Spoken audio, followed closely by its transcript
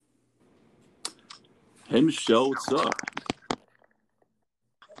Hey, Michelle, what's up?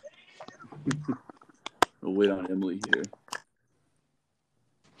 I'll wait on Emily here.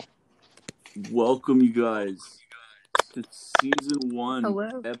 Welcome, you guys, to Season 1,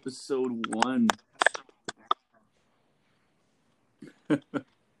 Hello. Episode 1.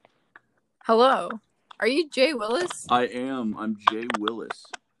 Hello. Are you Jay Willis? I am. I'm Jay Willis.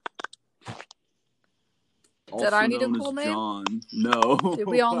 Did I need a known cool as name? John. No. Did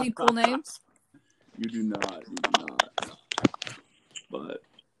we all need cool names? You do not. You do not. But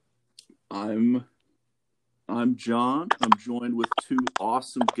I'm John. I'm joined with two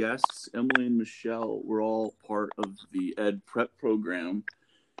awesome guests, Emily and Michelle. We're all part of the Ed Prep program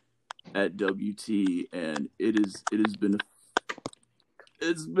at WT, and it's been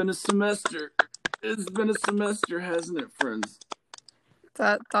a semester. It's been a semester, hasn't it, friends?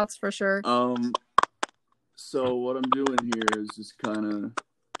 That's for sure. So what I'm doing here is just kind of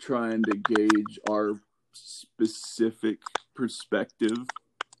trying to gauge our specific perspective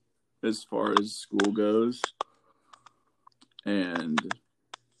as far as school goes, and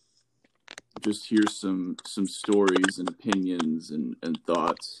just hear some stories and opinions and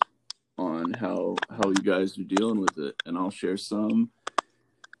thoughts on how you guys are dealing with it, and I'll share some,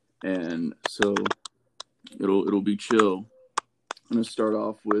 and so it'll be chill. I'm gonna start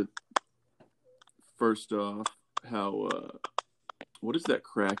off with, first off, how what is that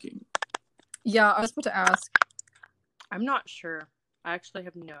cracking? Yeah, I was about to ask. I'm not sure. I actually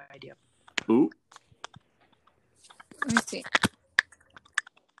have no idea. Ooh. Let me see.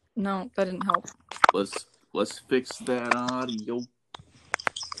 No, that didn't help. Let's fix that audio.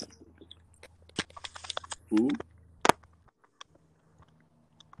 Ooh.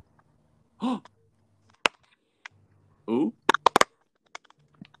 Ooh.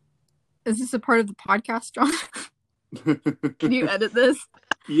 Is this a part of the podcast, John? Can you edit this?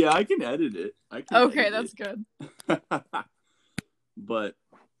 Yeah, I can edit it. Okay, that's good. But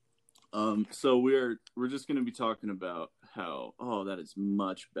so we're just going to be talking about how, that is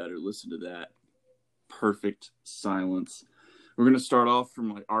much better. Listen to that. Perfect silence. We're going to start off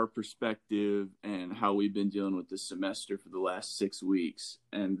from like our perspective and how we've been dealing with this semester for the last 6 weeks,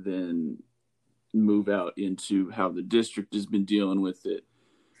 and then move out into how the district has been dealing with it.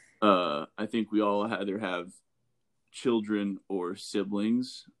 I think we all either have children or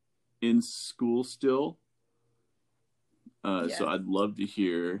siblings in school still. So I'd love to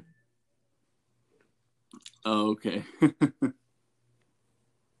hear. Oh, okay.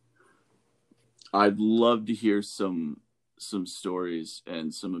 I'd love to hear some stories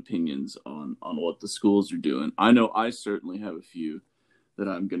and some opinions on what the schools are doing. I know I certainly have a few that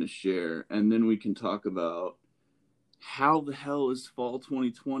I'm going to share, and then we can talk about how the hell is fall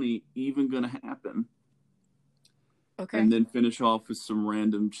 2020 even going to happen. Okay. And then finish off with some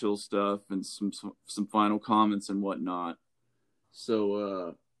random chill stuff and some final comments and whatnot.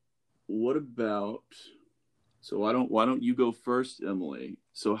 So what about, so why don't you go first, Emily?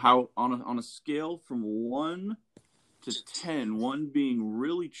 So how, on a scale from 1 to 10, 1 being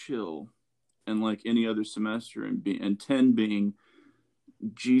really chill and like any other semester, and 10 being,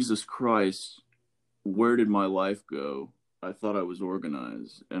 Jesus Christ, where did my life go? I thought I was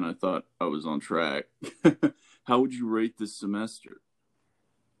organized and I thought I was on track. How would you rate this semester?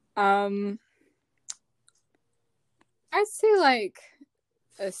 I'd say like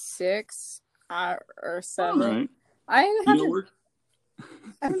a 6 or 7. All right. I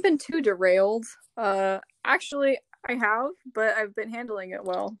haven't been too derailed. Actually, I have, but I've been handling it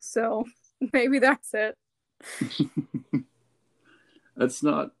well. So maybe that's it. That's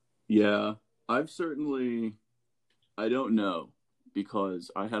not. Yeah, I don't know, because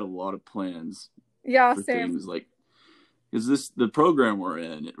I had a lot of plans. Yeah, for same. Things like, is this the program we're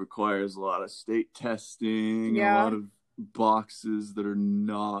in? It requires a lot of state testing, a lot of boxes that are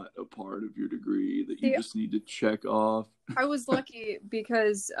not a part of your degree that you just need to check off. I was lucky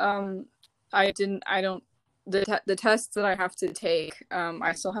because the tests that I have to take,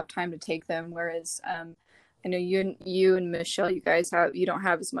 I still have time to take them, whereas I know you and Michelle, you don't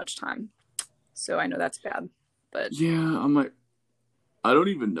have as much time, so I know that's bad. But yeah, I don't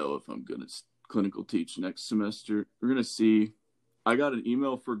even know if I'm gonna clinical teach next semester. We're gonna see. I got an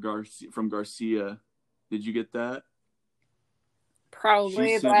email from Garcia. Did you get that?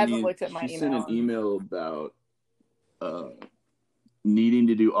 Probably, but I haven't looked at my email. She sent an email about needing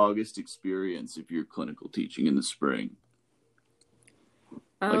to do August experience if you're clinical teaching in the spring.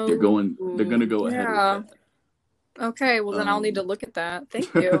 Like they're gonna go ahead with that. Okay, well then I'll need to look at that.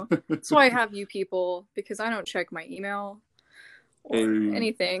 Thank you. That's why I have you people, because I don't check my email or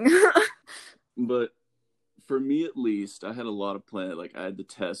anything. But for me, at least, I had a lot of plans. Like I had the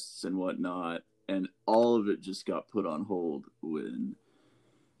tests and whatnot, and all of it just got put on hold when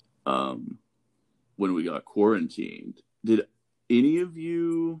we got quarantined. Did any of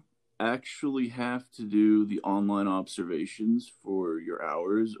you actually have to do the online observations for your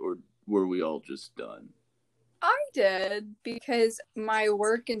hours, or were we all just done? I did, because my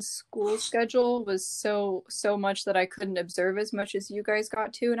work and school schedule was so much that I couldn't observe as much as you guys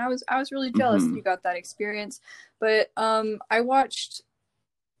got to, and I was really jealous that you got that experience. But I watched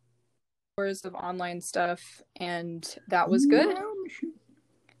hours of online stuff, and that was good.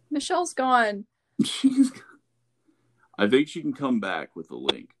 Michelle's gone. I think she can come back with a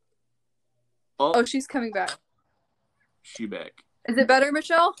link. Oh, she's coming back. She back. Is it better,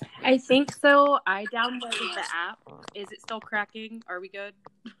 Michelle? I think so. I downloaded the app. Is it still cracking? Are we good?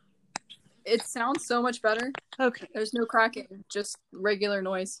 It sounds so much better. Okay. There's no cracking, just regular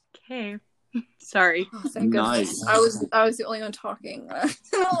noise. Okay. Sorry. Oh, thank goodness. I was the only one talking. I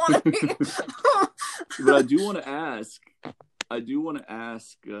don't want to be. But I do want to ask.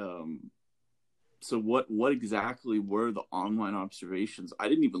 So what exactly were the online observations? I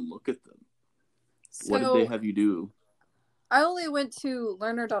didn't even look at them. So, what did they have you do? I only went to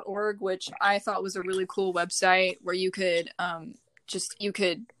learner.org, which I thought was a really cool website where you could you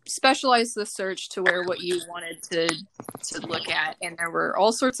could specialize the search to where what you wanted to look at, and there were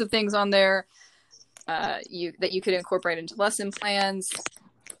all sorts of things on there that you could incorporate into lesson plans.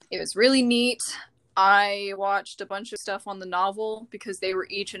 It was really neat. I watched a bunch of stuff on the novel because they were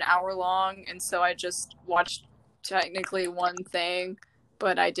each an hour long, and so I just watched technically one thing,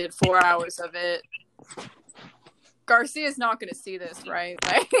 but I did 4 hours of it. Garcia's not going to see this, right?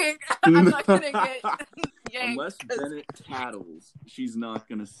 Like, I'm not going to get yanked. Unless Bennett tattles, she's not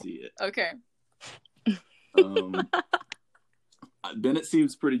going to see it. Okay. Bennett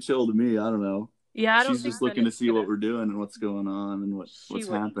seems pretty chill to me. I don't know. Yeah, I don't She's think just looking Bennett's to see what we're doing and what's going on and what's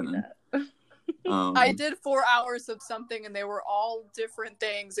happening. I did 4 hours of something, and they were all different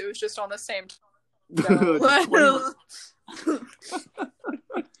things. It was just on the same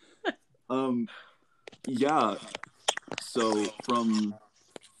yeah. So from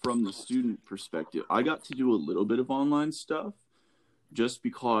the student perspective, I got to do a little bit of online stuff just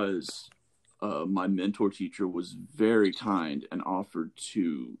because my mentor teacher was very kind and offered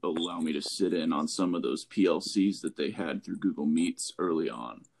to allow me to sit in on some of those PLCs that they had through Google Meets early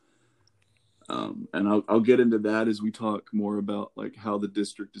on. And I'll get into that as we talk more about like how the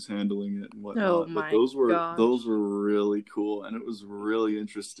district is handling it and whatnot. Oh my but those gosh. were really cool, and it was really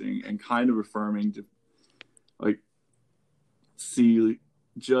interesting and kind of affirming to like see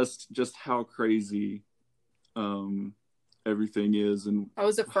just how crazy everything is and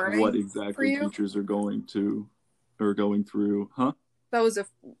what exactly teachers are going through. Huh? That was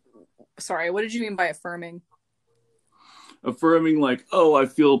sorry, what did you mean by affirming? Affirming, like, oh,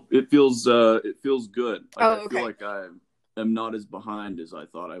 it feels good. Like, okay. I feel like I am not as behind as I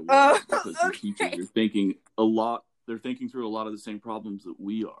thought I was because the teachers are thinking a lot. They're thinking through a lot of the same problems that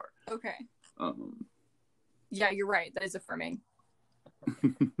we are. Okay. Yeah, you're right. That is affirming.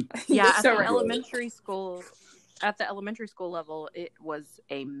 Yeah, at the elementary school level,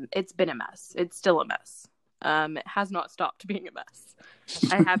 it's been a mess. It's still a mess. It has not stopped being a mess.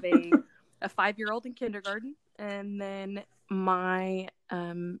 I have a 5-year-old in kindergarten, and then my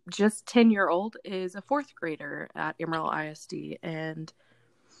just 10-year-old is a 4th grader at Emerald ISD, and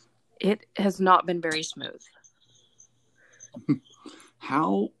it has not been very smooth.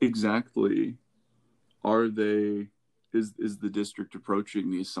 How exactly are they? Is the district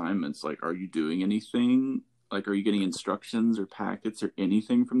approaching the assignments? Like, are you doing anything? Like, are you getting instructions or packets or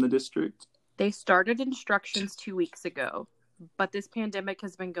anything from the district? They started instructions 2 weeks ago, but this pandemic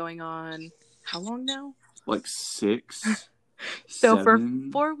has been going on how long now? Like 6. So 7? for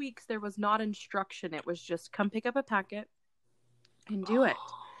 4 weeks, there was not instruction. It was just come pick up a packet and do it.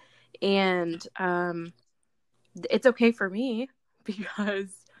 And it's okay for me because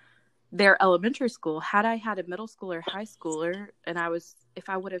they're elementary school. Had I had a middle schooler, high schooler, and if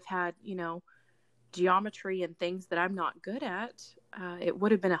I would have had, geometry and things that I'm not good at, it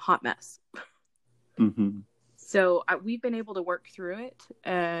would have been a hot mess. Mm-hmm. So we've been able to work through it.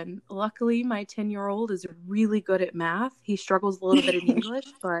 And luckily, my 10-year-old is really good at math. He struggles a little bit in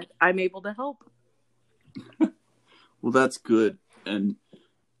English, but I'm able to help. Well, that's good. And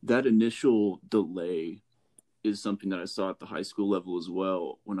that initial delay is something that I saw at the high school level as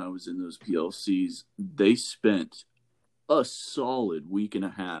well. When I was in those PLCs, they spent a solid week and a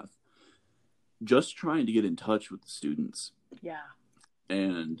half just trying to get in touch with the students. Yeah.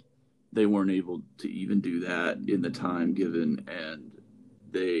 And they weren't able to even do that in the time given. And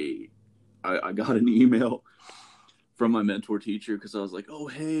I got an email from my mentor teacher because I was like, oh,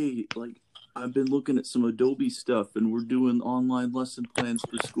 hey, like, I've been looking at some Adobe stuff, and we're doing online lesson plans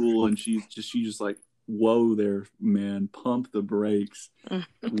for school, and she's just like, whoa there, man, pump the brakes.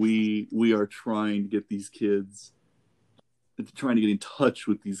 We are trying to get these kids, trying to get in touch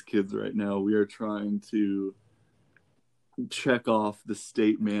with these kids right now. We are trying to check off the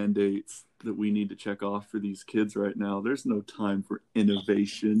state mandates that we need to check off for these kids right now. There's no time for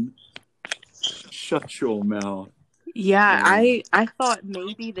innovation. Shut your mouth. Yeah, I thought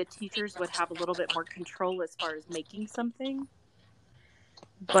maybe the teachers would have a little bit more control as far as making something,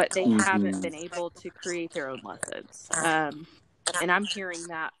 but they haven't been able to create their own lessons. And I'm hearing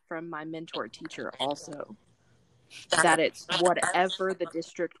that from my mentor teacher also, that it's whatever the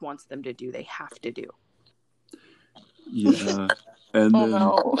district wants them to do, they have to do. Yeah. And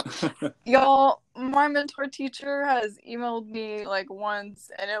no. Y'all, my mentor teacher has emailed me like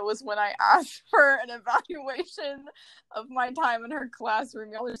once, and it was when I asked for an evaluation of my time in her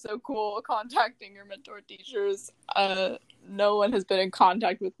classroom. Y'all are so cool contacting your mentor teachers. No one has been in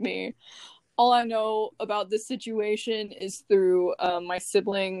contact with me. All I know about this situation is through my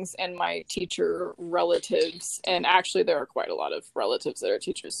siblings and my teacher relatives. And actually, there are quite a lot of relatives that are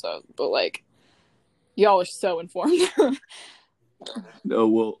teachers. So, but like, y'all are so informed. No,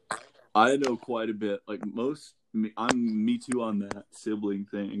 well, I know quite a bit. Like I'm me too on that sibling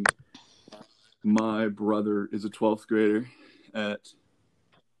thing. My brother is a 12th grader at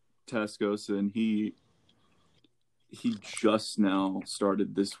Tascosa, and he just now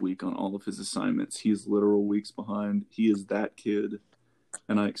started this week on all of his assignments. He is literal weeks behind. He is that kid,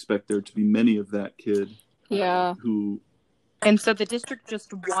 and I expect there to be many of that kid. Yeah. And so the district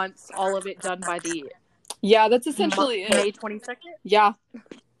just wants all of it done by the that's essentially it. May 22nd. Yeah,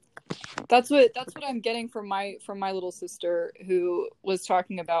 that's what I'm getting from my little sister, who was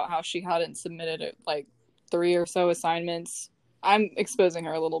talking about how she hadn't submitted like 3 or so assignments. I'm exposing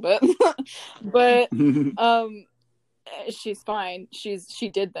her a little bit, but she's fine. She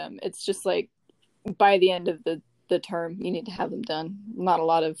did them. It's just like by the end of the term, you need to have them done. Not a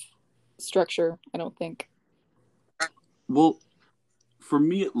lot of structure, I don't think. Well, for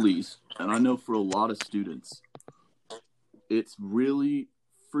me at least, and I know for a lot of students, it's really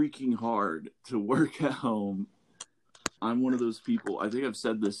freaking hard to work at home. I'm one of those people. I think I've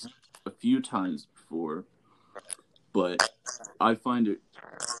said this a few times before, but I find it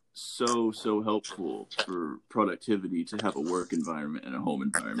so helpful for productivity to have a work environment and a home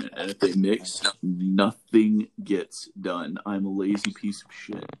environment. And if they mix, nothing gets done. I'm a lazy piece of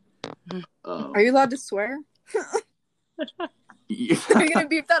shit. Are you allowed to swear? Yeah. Are you gonna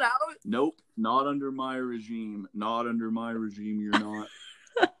beep that out? Nope, not under my regime. Not under my regime. You're not.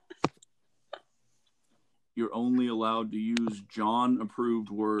 You're only allowed to use John-approved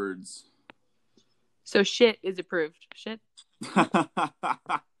words. So shit is approved. Shit.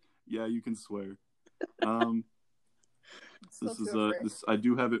 Yeah, you can swear. This I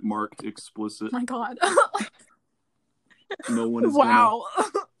do have it marked explicit. Oh my God. No one is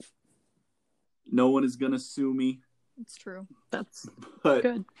no one is gonna sue me. It's true. That's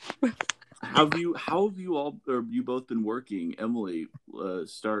good. How have you all, or you both been working? Emily,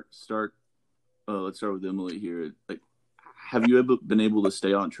 let's start with Emily here. Like, have you ever been able to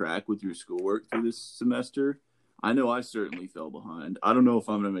stay on track with your schoolwork through this semester? I know I certainly fell behind. I don't know if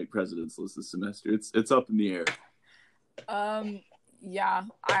I'm going to make president's list this semester. It's up in the air. Yeah,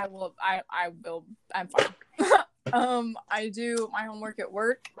 I will. I'm fine. I do my homework at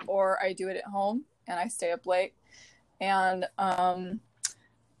work, or I do it at home, and I stay up late. And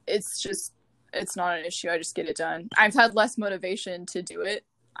it's not an issue. I just get it done. I've had less motivation to do it.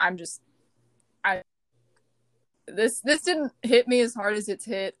 This didn't hit me as hard as it's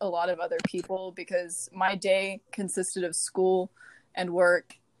hit a lot of other people, because my day consisted of school and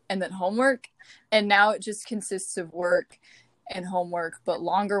work and then homework, and now it just consists of work and homework, but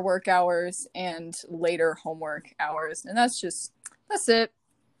longer work hours and later homework hours, and that's it.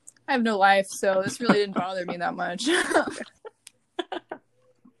 I have no life, so this really didn't bother me that much.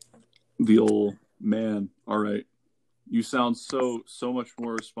 The old man. All right. You sound so much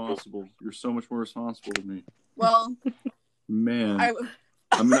more responsible. You're so much more responsible than me. Well, man.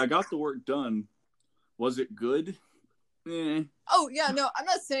 I mean, I got the work done. Was it good? Oh yeah, no, I'm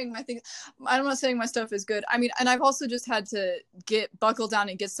not saying my stuff is good. I mean, and I've also just had to buckle down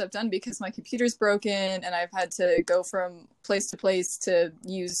and get stuff done because my computer's broken, and I've had to go from place to place to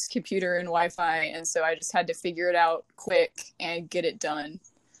use computer and Wi-Fi, and so I just had to figure it out quick and get it done.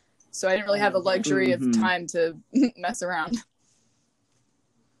 So I didn't really have the luxury of time to mess around.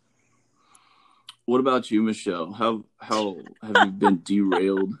 What about you, Michelle? How have you been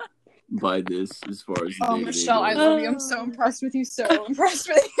derailed by this as far as Michelle, I love you. I'm so impressed with you.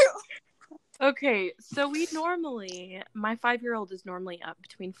 Okay, so my 5-year-old is normally up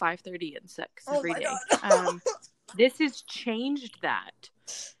between 5:30 and 6 every day. This has changed that.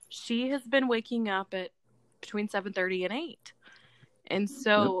 She has been waking up at between 7:30 and 8. And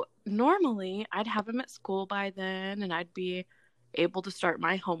so normally I'd have him at school by then, and I'd be able to start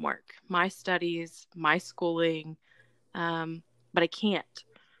my homework, my studies, my schooling, but I can't.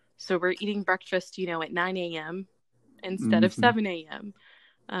 So we're eating breakfast, at 9 a.m. instead of 7 a.m.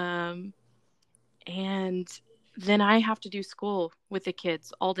 And then I have to do school with the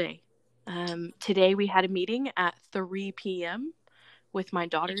kids all day. Today we had a meeting at 3 p.m. with my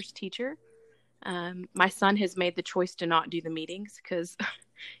daughter's teacher. My son has made the choice to not do the meetings because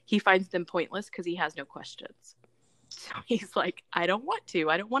he finds them pointless because he has no questions. So he's like, I don't want to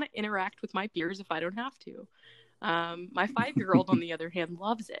interact with my peers if I don't have to. My 5-year-old, on the other hand,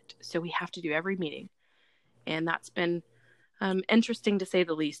 loves it. So we have to do every meeting. And that's been interesting to say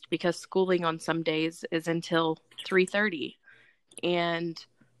the least, because schooling on some days is until 3:30. And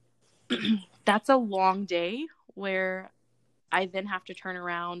that's a long day where I then have to turn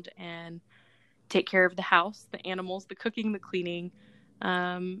around and take care of the house, the animals, the cooking, the cleaning,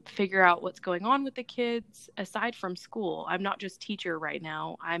 figure out what's going on with the kids aside from school. I'm not just teacher right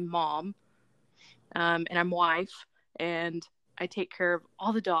now. I'm mom, and I'm wife, and I take care of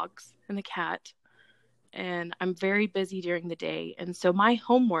all the dogs and the cat, and I'm very busy during the day. And so my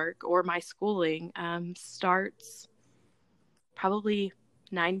homework or my schooling starts probably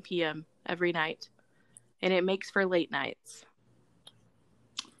 9 p.m. every night, and it makes for late nights.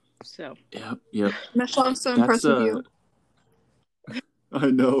 So yep. Michelle, I'm so impressed with you. I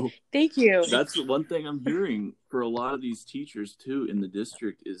know. Thank you. That's the one thing I'm hearing for a lot of these teachers too in the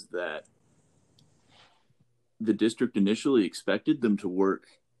district, is that the district initially expected them to work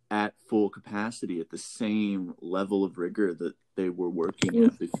at full capacity at the same level of rigor that they were working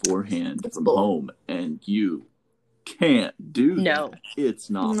at beforehand from home, and you can't do that. It's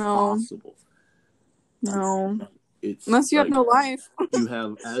not possible. No. It's unless you have no life. You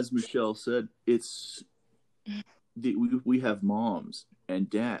have, as Michelle said, we have moms and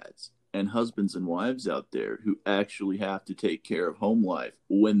dads and husbands and wives out there who actually have to take care of home life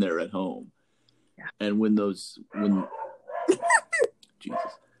when they're at home. Yeah. And when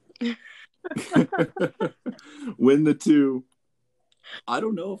Jesus. When the two, I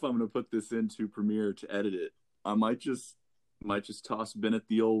don't know if I'm going to put this into Premiere to edit it. I might just toss Bennett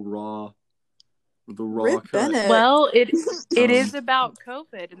the old raw cut. Bennett. Well, it is about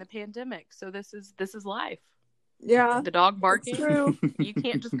COVID and the pandemic, so this is life. Yeah, the dog barking. True. You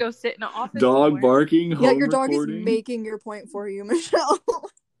can't just go sit in an office. Dog somewhere. Barking. Yeah, your dog recording. Is making your point for you, Michelle.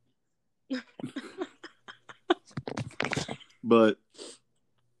 But,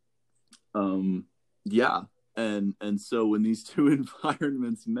 yeah, and so when these two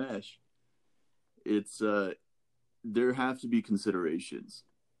environments mesh, it's there have to be considerations,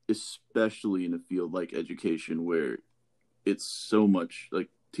 especially in a field like education where it's so much, like,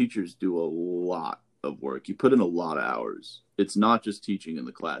 teachers do a lot of work. You put in a lot of hours. It's not just teaching in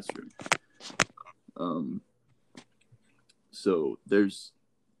the classroom. So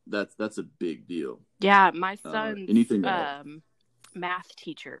that's a big deal. Yeah, my son's math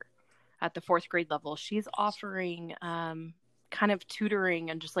teacher at the 4th grade level, she's offering kind of tutoring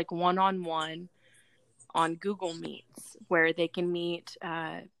and just like one-on-one on Google Meets where they can meet.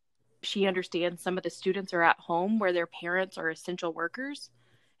 She understands some of the students are at home where their parents are essential workers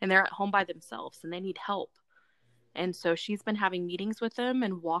and they're at home by themselves and they need help. And so she's been having meetings with them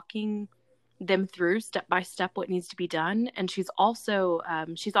and walking them through step by step what needs to be done. And she's also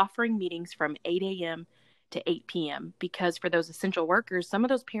she's offering meetings from 8 a.m. to 8 p.m. because for those essential workers, some of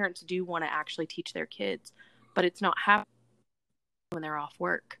those parents do want to actually teach their kids, but it's not happening when they're off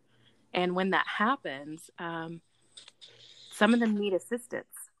work. And when that happens, some of them need assistance.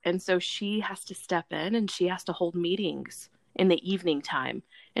 And so she has to step in and she has to hold meetings in the evening time.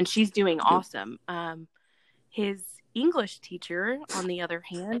 And she's doing awesome. His English teacher, on the other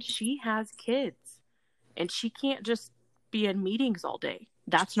hand, she has kids and she can't just be in meetings all day.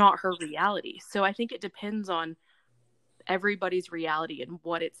 That's not her reality. So I think it depends on everybody's reality and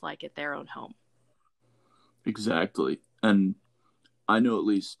what it's like at their own home. Exactly. And I know, at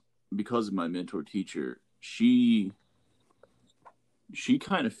least because of my mentor teacher, she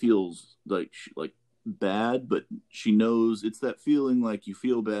kind of feels like bad, but she knows it's that feeling like you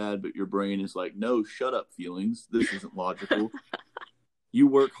feel bad, but your brain is like, no, shut up, feelings. This isn't logical. You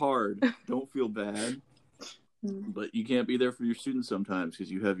work hard. Don't feel bad. But you can't be there for your students sometimes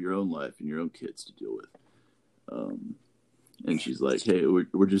because you have your own life and your own kids to deal with. And she's like, hey,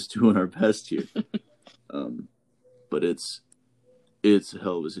 we're just doing our best here. But it's a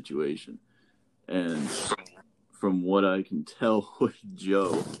hell of a situation. And from what I can tell with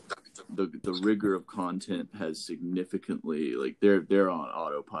Joe, the rigor of content has significantly, like, they're on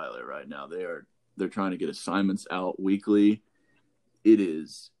autopilot right now. They're trying to get assignments out weekly. It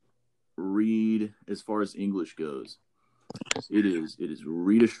is read, as far as English goes, it is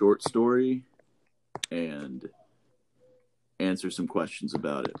read a short story and answer some questions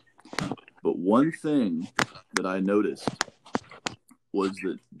about it. But one thing that I noticed was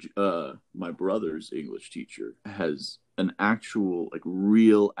that my brother's English teacher has an actual, like,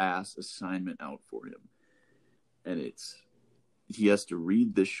 real ass assignment out for him. And he has to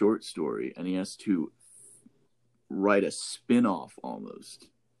read this short story and he has to write a spin-off almost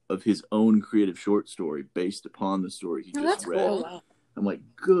of his own creative short story based upon the story he just read. Cool. Wow. I'm like,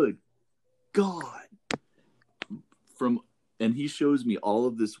 good God. And he shows me all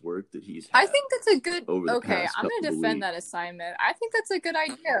of this work that he's had. I think that's a good. Okay, I'm going to defend that assignment. I think that's a good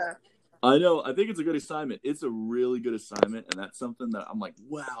idea. I know. I think it's a good assignment. It's a really good assignment, and that's something that I'm like,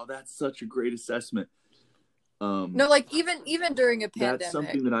 wow, that's such a great assessment. No, like even during a pandemic, that's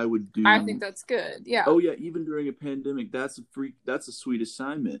something that I would do. I think that's good. Yeah. Oh yeah, even during a pandemic, that's a sweet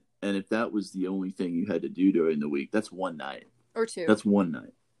assignment. And if that was the only thing you had to do during the week, that's one night or two. That's one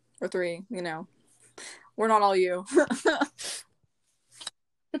night or three. You know, we're not all you.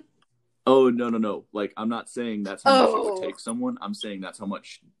 Oh no! Like, I'm not saying that's how much it would take someone. I'm saying that's how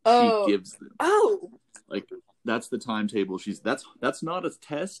much she gives them. Oh, like, that's the timetable. That's not a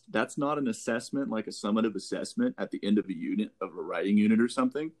test. That's not an assessment, like a summative assessment at the end of a writing unit or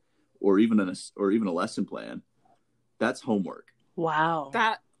something, or even a lesson plan. That's homework. Wow.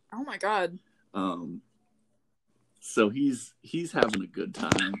 Oh my God. So he's having a good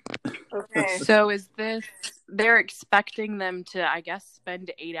time. Okay. So they're expecting them to, I guess,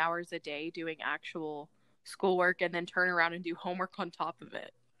 spend 8 hours a day doing actual schoolwork and then turn around and do homework on top of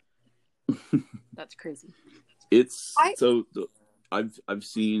it. That's crazy. I've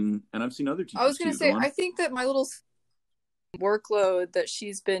seen other teachers. I was going to say, I think that my little workload that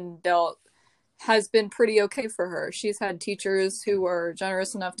she's been dealt has been pretty okay for her. She's had teachers who were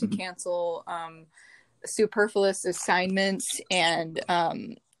generous enough to cancel superfluous assignments, and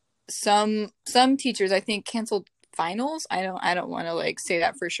some teachers, I think, canceled finals. I don't want to, like, say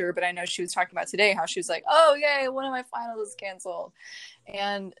that for sure, but I know she was talking about today how she was like, oh yay, one of my finals is canceled.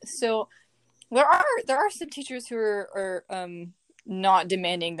 And so there are some teachers who are not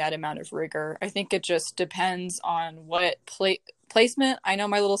demanding that amount of rigor. I think it just depends on what placement. I know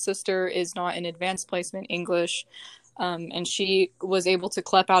my little sister is not in advanced placement English, and she was able to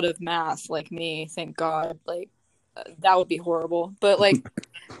clep out of math like me, thank God. Like, that would be horrible. But, like,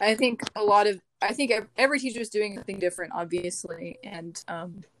 I think every teacher is doing something different, obviously, and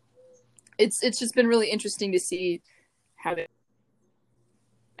it's just been really interesting to see how it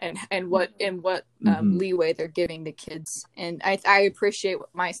and what leeway they're giving the kids, and I appreciate what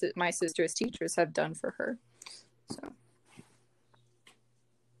my sister's teachers have done for her. So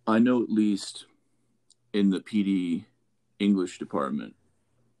I know, at least in the PD English department,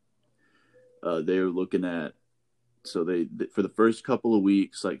 they're looking at, so they for the first couple of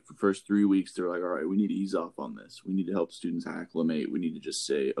weeks, like for the first 3 weeks, they're like, all right, we need to ease off on this. We need to help students acclimate. We need to just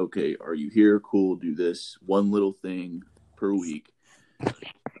say, okay, are you here? Cool, do this one little thing per week,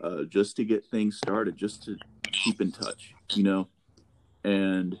 just to get things started, just to keep in touch, you know?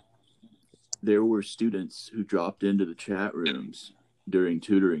 And there were students who dropped into the chat rooms during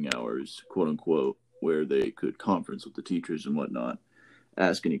tutoring hours, quote unquote, where they could conference with the teachers and whatnot,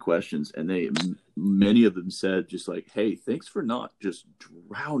 ask any questions. And many of them said just like, hey, thanks for not just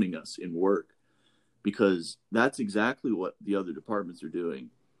drowning us in work, because that's exactly what the other departments are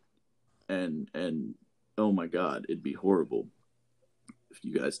doing. And oh my God, it'd be horrible if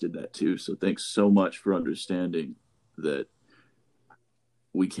you guys did that too. So thanks so much for understanding that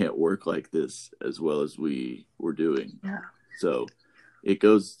we can't work like this as well as we were doing. Yeah. So it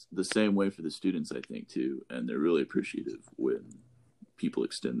goes the same way for the students, I think, too. And they're really appreciative when people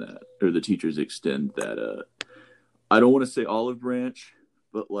extend that, or the teachers extend that, I don't want to say olive branch,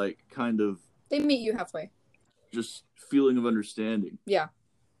 but like kind of, they meet you halfway. Just feeling of understanding. Yeah.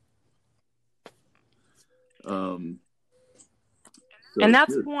 And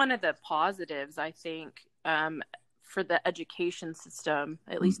that's good. One of the positives, I think, for the education system,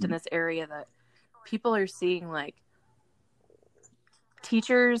 at least in this area, that people are seeing, like,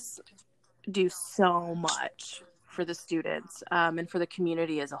 teachers do so much for the students and for the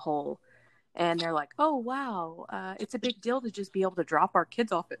community as a whole. And they're like, oh, wow, it's a big deal to just be able to drop our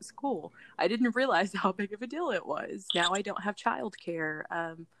kids off at school. I didn't realize how big of a deal it was. Now I don't have childcare.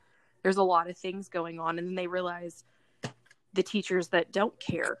 There's a lot of things going on. And then they realize the teachers that don't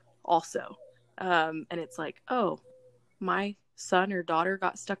care also. And it's like, oh, my son or daughter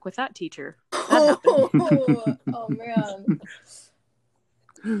got stuck with that teacher. That happened. Oh man.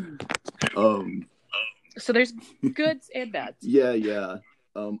 So there's goods and bads. Yeah.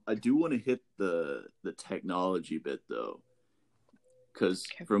 I do want to hit the technology bit though, because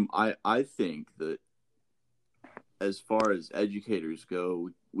I think that as far as educators go,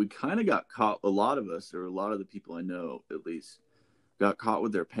 we kind of got caught. A lot of us, or a lot of the people I know, at least, got caught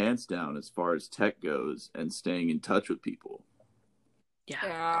with their pants down as far as tech goes and staying in touch with people.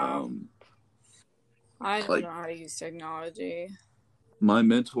 Yeah. I don't know how to use technology. My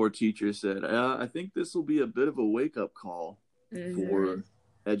mentor teacher said, I think this will be a bit of a wake-up call for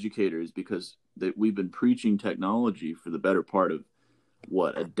educators, because we've been preaching technology for the better part of,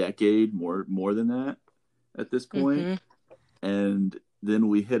 a decade, more than that at this point. And then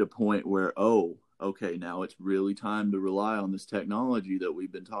we hit a point where, okay, now it's really time to rely on this technology that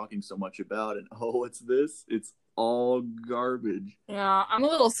we've been talking so much about. And it's all garbage. Yeah, I'm a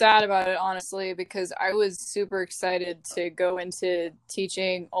little sad about it, honestly, because I was super excited to go into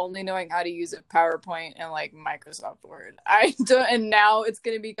teaching only knowing how to use a PowerPoint and like Microsoft Word. And now it's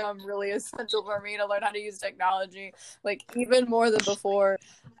going to become really essential for me to learn how to use technology, like even more than before.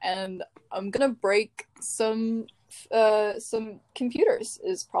 And I'm going to break some computers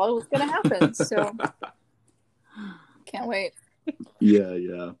is probably what's going to happen. So can't wait.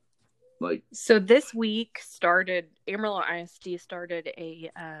 Yeah. So this week Amarillo ISD started a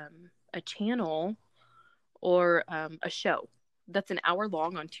channel or a show that's an hour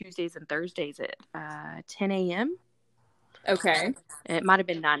long on Tuesdays and Thursdays at 10 a.m. Okay. It might have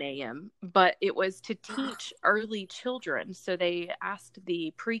been 9 a.m., but it was to teach early children. So they asked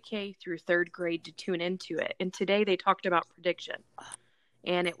the pre-K through third grade to tune into it. And today they talked about prediction.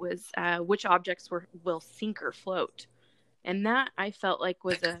 And it was which objects will sink or float. And that I felt like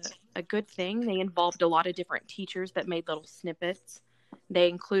was a good thing. They involved a lot of different teachers that made little snippets. They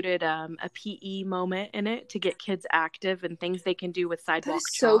included a PE moment in it to get kids active and things they can do with sidewalk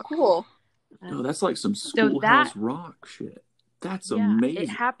So chalk. cool. That's like some Schoolhouse Rock shit. That's amazing. It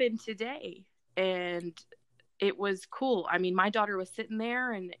happened today. And it was cool. I mean, my daughter was sitting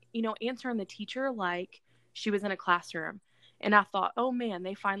there and, answering the teacher like she was in a classroom. And I thought, oh man,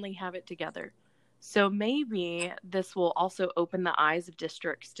 they finally have it together. So maybe this will also open the eyes of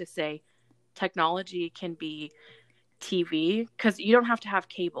districts to say technology can be TV, because you don't have to have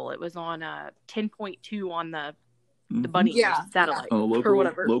cable. It was on 10.2 on the Bunny satellite or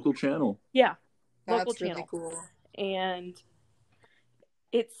whatever. Local channel. Yeah. That's local channel. Really cool. And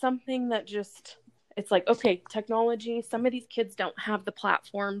it's something that it's like, okay, technology, some of these kids don't have the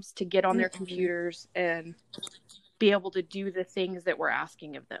platforms to get on their computers and be able to do the things that we're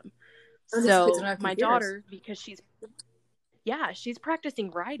asking of them. So my daughter, because she's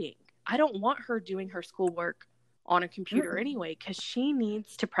practicing writing. I don't want her doing her schoolwork on a computer anyway, because she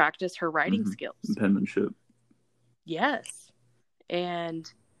needs to practice her writing skills. Penmanship. Yes. And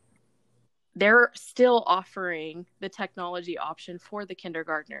they're still offering the technology option for the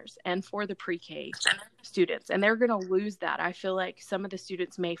kindergartners and for the pre-K students. And they're going to lose that. I feel like some of the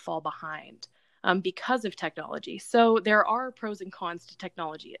students may fall behind because of technology. So there are pros and cons to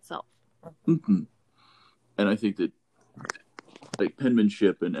technology itself. And I think that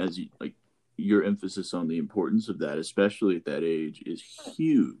penmanship, and your emphasis on the importance of that, especially at that age, is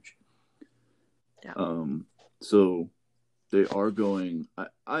huge. Yeah. So they are going.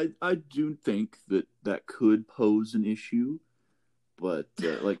 I do think that could pose an issue, but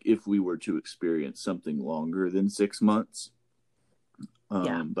if we were to experience something longer than 6 months,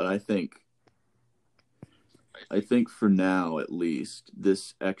 but I think for now, at least,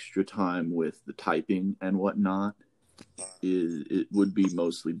 this extra time with the typing and whatnot it would be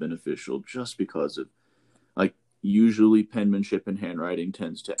mostly beneficial, just because of usually penmanship and handwriting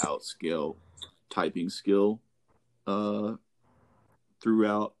tends to outscale typing skill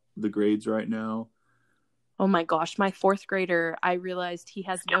throughout the grades right now. Oh my gosh, my fourth grader, I realized he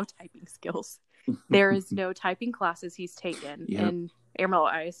has no typing skills. There is no typing classes he's taken in Amarillo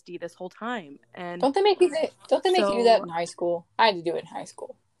ISD this whole time. And don't they make you do that in high school? I had to do it in high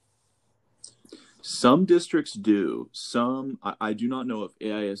school. Some districts do. Some, I do not know if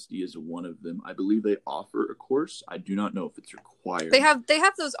AISD is one of them. I believe they offer a course. I do not know if it's required. They have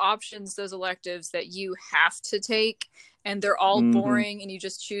those options, those electives that you have to take, and they're all boring, and you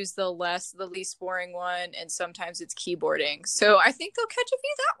just choose the least boring one, and sometimes it's keyboarding. So I think they'll catch a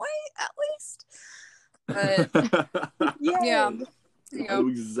few that way, at least. But yeah. I know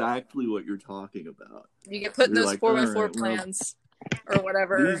exactly what you're talking about. You get put in those 4x4 plans. Or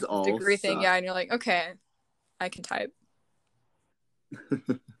whatever degree thing, and you're like, okay, I can type.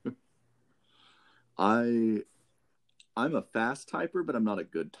 I'm a fast typer, but I'm not a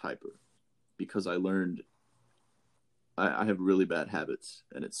good typer because I learned I have really bad habits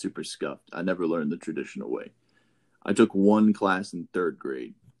and it's super scuffed. I never learned the traditional way. I took one class in 3rd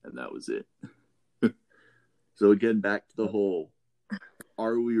grade and that was it. So again, back to the whole,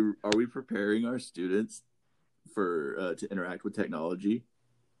 are we preparing our students for to interact with technology?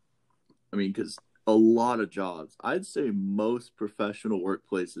 I mean, because a lot of jobs, I'd say most professional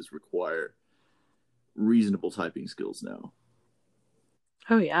workplaces require reasonable typing skills now.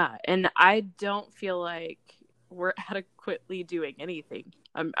 Oh yeah, and I don't feel like we're adequately doing anything.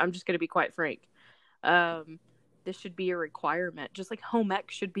 I'm just going to be quite frank. This should be a requirement, just like home ec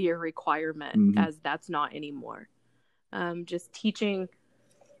should be a requirement, as that's not anymore. Just teaching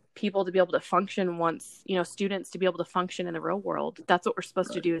people to be able to function students to be able to function in the real world. That's what we're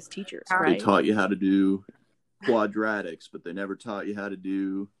supposed to do as teachers, right? They taught you how to do quadratics, but they never taught you how to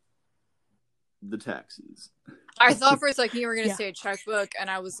do the taxes. I thought for a second you were going to say checkbook, and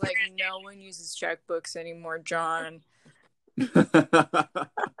I was like, no one uses checkbooks anymore, John.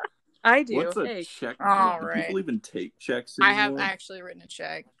 I do. What's a checkbook? All Do right. people even take checks anymore? I have actually written a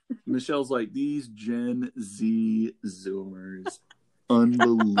check. Michelle's like, these Gen Z Zoomers.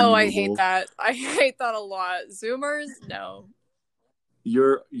 Unbelievable. Oh, I hate that. I hate that a lot. Zoomers? No.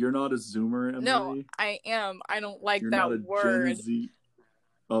 You're not a Zoomer, Emily? No, I am. I don't like You're that not a word. Gen Z.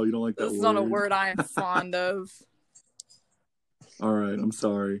 Oh, you don't like that word? It's not a word I'm fond of. All right, I'm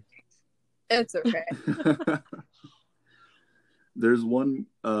sorry. It's okay. There's one,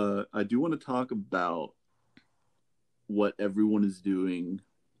 I do want to talk about what everyone is doing,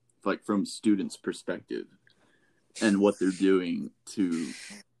 like from students' perspective, and what they're doing to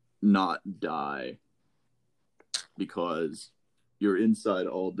not die because you're inside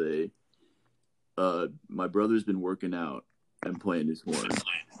all day. My brother's been working out and playing his horn.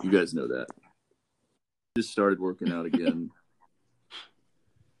 You guys know that. Just started working out again.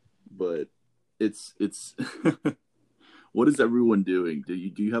 But it's what is everyone doing? Do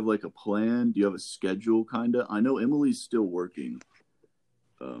you have like a plan? Do you have a schedule kind of? I know Emily's still working,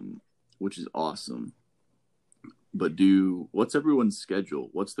 which is awesome. But what's everyone's schedule?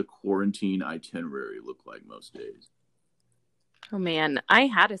 What's the quarantine itinerary look like most days? Oh man, I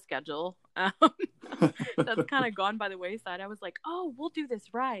had a schedule. That's kind of gone by the wayside. I was like, oh, we'll do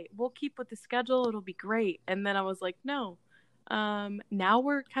this right. We'll keep with the schedule. It'll be great. And then I was like, no. Now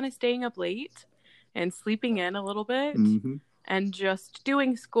we're kind of staying up late and sleeping in a little bit and just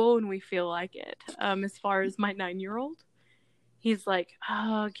doing school when we feel like it. As far as my 9-year-old, he's like,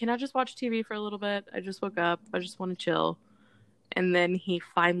 can I just watch TV for a little bit? I just woke up. I just want to chill. And then he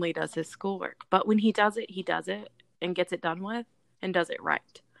finally does his schoolwork. But when he does it and gets it done with and does it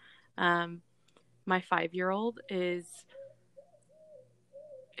right. My 5-year-old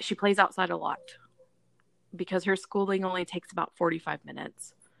she plays outside a lot because her schooling only takes about 45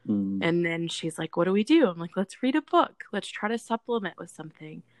 minutes. And then she's like, what do we do? I'm like, let's read a book. Let's try to supplement with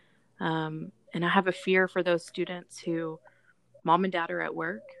something. And I have a fear for those students who mom and dad are at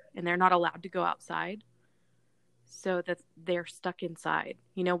work and they're not allowed to go outside, so that they're stuck inside.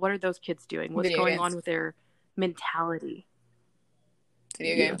 You know, what are those kids doing? What's going on with their mentality?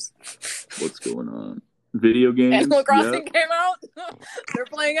 Video games. What's going on? Video games? Animal Crossing came out. They're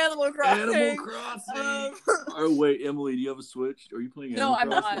playing Animal Crossing. Animal Crossing. Oh wait, Emily, do you have a Switch? Are you playing Animal Crossing?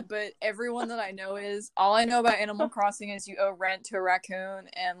 No, I'm not. But everyone that I know all I know about Animal Crossing is you owe rent to a raccoon,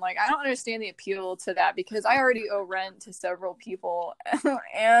 and like I don't understand the appeal to that because I already owe rent to several people,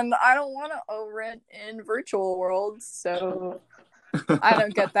 and I don't want to owe rent in virtual worlds, so I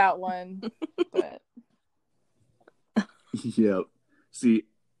don't get that one. But yeah, see,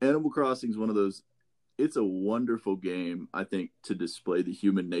 Animal Crossing is one of those. It's a wonderful game, I think, to display the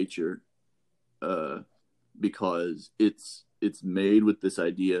human nature, because it's made with this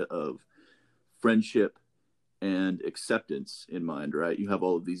idea of friendship and acceptance in mind, right? You have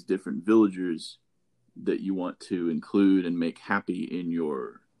all of these different villagers that you want to include and make happy in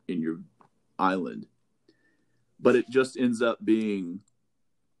your island, but it just ends up being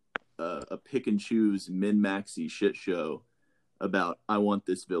a pick and choose min-maxy shit show about I want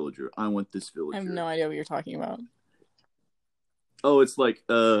this villager. I have no idea what you're talking about. Oh, it's like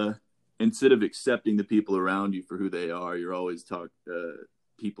instead of accepting the people around you for who they are, you're always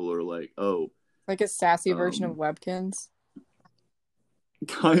people are like, oh, like a sassy version of Webkins.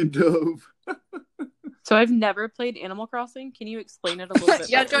 Kind of. So I've never played Animal Crossing. Can you explain it a little bit?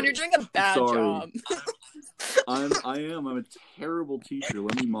 Yeah, John, you're doing a bad job. I'm a terrible teacher.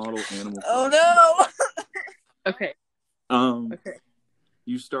 Let me model Animal Crossing. Oh no. Okay. Okay.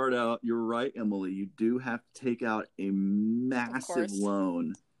 You start out, you're right, Emily. You do have to take out a massive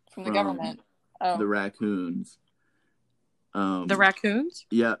loan from the government. the raccoons. The raccoons?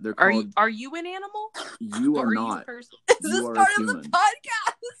 Yeah, they're called... Are you an animal? You are not. Is this part of the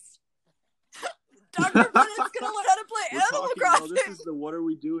podcast? Dr. Bennett's gonna learn how to play Animal Crossing. This is the What Are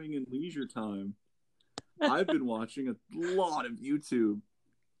We Doing in Leisure Time. I've been watching a lot of YouTube.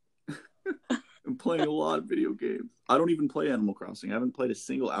 I'm playing a lot of video games. I don't even play Animal Crossing. I haven't played a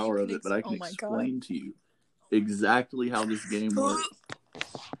single hour of it, but I can explain to you exactly how this game works.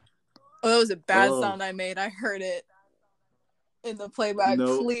 Oh, that was a bad sound I made. I heard it in the playback.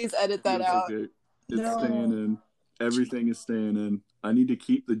 Nope. Please edit that out. Okay. It's staying in. Everything is staying in. I need to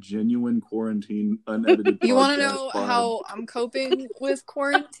keep the genuine quarantine unedited. You want to know how I'm coping with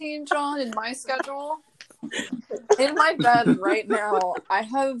quarantine, John, in my schedule? In my bed right now, I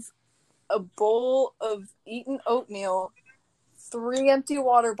have a bowl of eaten oatmeal, 3 empty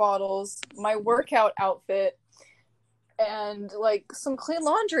water bottles, my workout outfit, and like some clean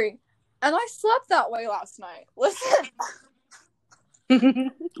laundry. And I slept that way last night. Listen.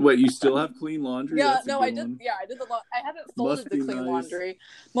 Wait, you still have clean laundry? Yeah, I did. Yeah, I did the. I haven't folded the clean laundry.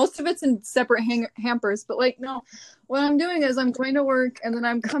 Most of it's in separate hampers. But like, no, what I'm doing is I'm going to work and then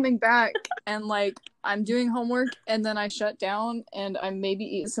I'm coming back and like I'm doing homework and then I shut down and I'm maybe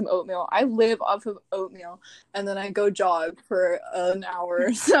eating some oatmeal. I live off of oatmeal and then I go jog for an hour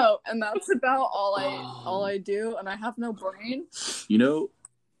or so, and that's about all I do. And I have no brain. You know,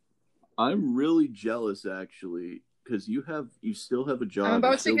 I'm really jealous actually. Because you still have a job. I'm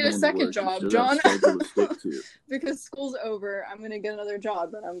about to get a second job, John. Because school's over, I'm going to get another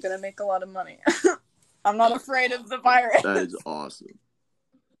job and I'm going to make a lot of money. I'm not afraid of the virus. That is awesome.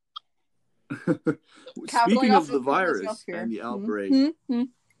 Speaking of the virus and the outbreak,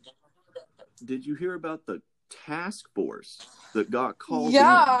 did you hear about the task force that got called in?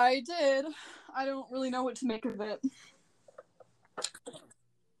 Yeah, I did. I don't really know what to make of it.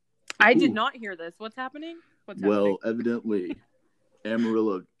 I did not hear this. What's happening? Well, evidently,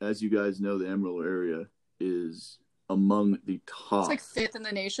 Amarillo, as you guys know, the Amarillo area is among the top. It's like 5th in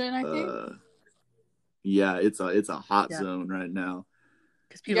the nation, I think. Yeah, it's a hot zone right now.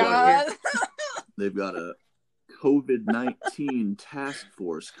 Because people are here. They've got a COVID-19 task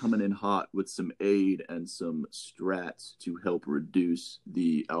force coming in hot with some aid and some strats to help reduce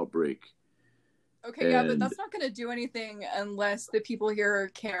the outbreak. Okay, yeah, but that's not going to do anything unless the people here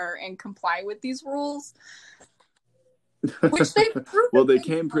care and comply with these rules. Which they've proven. Well, they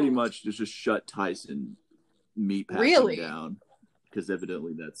came pretty much to just shut Tyson meatpacking down. Because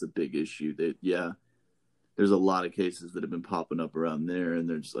evidently that's a big issue. There's a lot of cases that have been popping up around there, and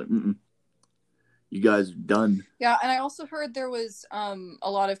they're just like, you guys are done. Yeah, and I also heard there was a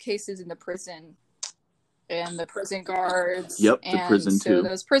lot of cases in the prison. And the prison guards. Yep, the prison too. So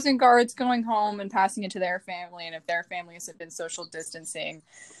those prison guards going home and passing it to their family, and if their families have been social distancing,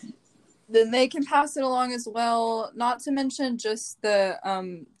 then they can pass it along as well. Not to mention just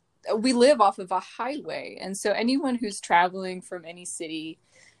we live off of a highway, and so anyone who's traveling from any city,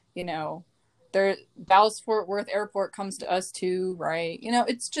 Dallas-Fort Worth Airport comes to us too, right?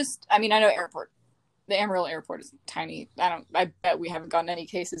 It's just, I know the Amarillo airport is tiny. I bet we haven't gotten any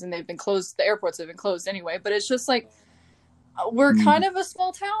cases and they've been closed. The airports have been closed anyway, but it's just like, we're kind of a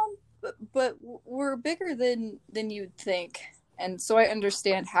small town, but we're bigger than you'd think. And so I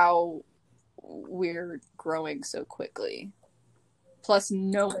understand how we're growing so quickly. Plus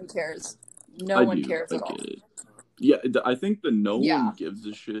no one cares. No one cares at all. Yeah, I think the one gives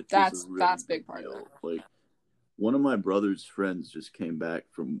a shit. That's a big part of it. Like, one of my brother's friends just came back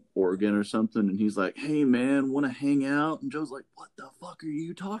from Oregon or something, and he's like, "Hey man, want to hang out?" And Joe's like, "What the fuck are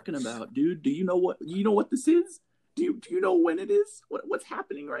you talking about, dude? Do you know what this is? Do you know when it is? What's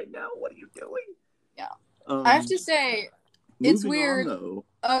happening right now? What are you doing?" Yeah, I have to say, it's weird.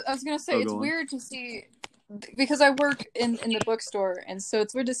 I was gonna say it's weird to see, because I work in the bookstore, and so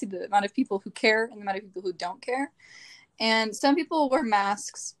it's weird to see the amount of people who care and the amount of people who don't care. And some people wear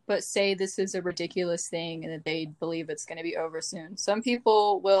masks, but say this is a ridiculous thing and that they believe it's going to be over soon. Some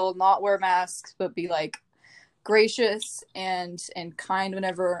people will not wear masks, but be like gracious and kind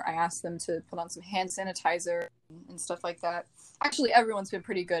whenever I ask them to put on some hand sanitizer and stuff like that. Actually, everyone's been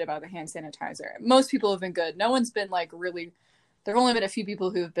pretty good about the hand sanitizer. Most people have been good. No one's been like really, there have only been a few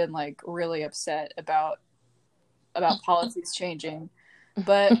people who have been like really upset about policies changing.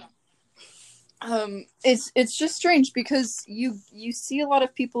 But it's just strange because you see a lot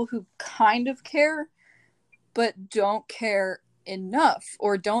of people who kind of care but don't care enough,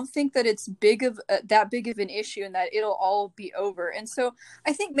 or don't think that it's that big of an issue and that it'll all be over. And so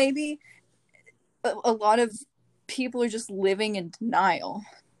I think maybe a lot of people are just living in denial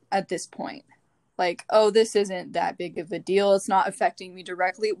at this point. like, oh, this isn't that big of a deal. It's not affecting me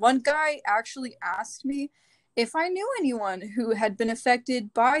directly. One guy actually asked me if I knew anyone who had been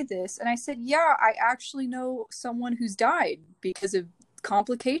affected by this. And I said, yeah, I actually know someone who's died because of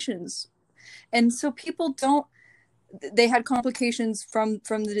complications. And so people they had complications from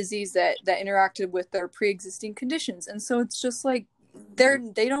the disease that interacted with their pre-existing conditions. And so it's just like,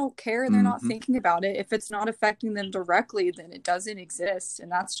 they don't care. They're not thinking about it. If it's not affecting them directly, then it doesn't exist.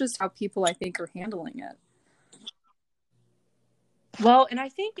 And that's just how people, I think, are handling it. Well, and I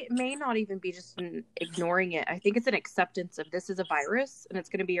think it may not even be just ignoring it. I think it's an acceptance of this is a virus and it's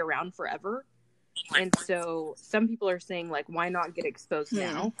going to be around forever. And so some people are saying, like, why not get exposed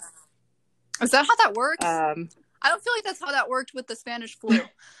now? Is that how that works? I don't feel like that's how that worked with the Spanish flu.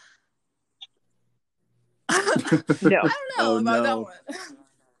 No. I don't know about that one.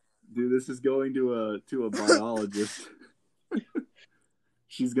 Dude, this is going to a biologist.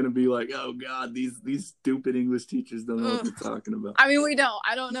 She's gonna be like, "Oh God, these stupid English teachers don't know what they're talking about." I mean, we don't.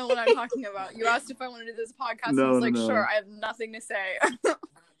 I don't know what I'm talking about. You asked if I wanted to do this podcast, and I was like, sure. I have nothing to say.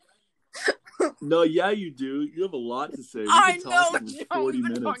 No, yeah, you do. You have a lot to say. I know. For 40 We've been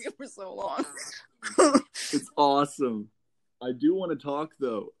minutes. talking for so long. It's awesome. I do want to talk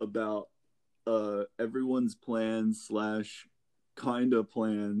though about everyone's plan / kinda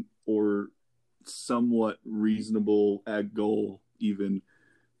plan or somewhat reasonable at goal even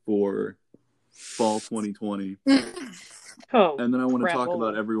for fall 2020. Oh, and then I want to talk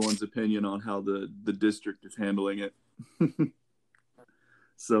about everyone's opinion on how the district is handling it.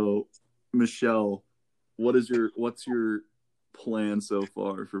 So, Michelle, what's your plan so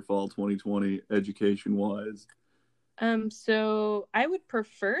far for fall 2020 education wise? So I would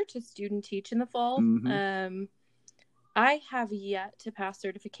prefer to student teach in the fall. I have yet to pass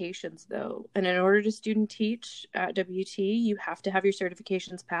certifications though. And in order to student teach at WT, you have to have your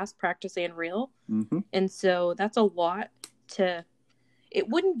certifications passed, practice and real. And so that's a lot it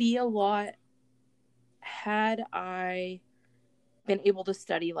wouldn't be a lot had I been able to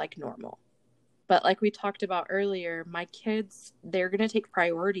study like normal. But like we talked about earlier, my kids, they're going to take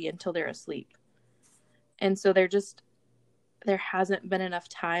priority until they're asleep. And so there hasn't been enough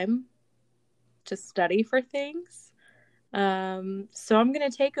time to study for things. So I'm going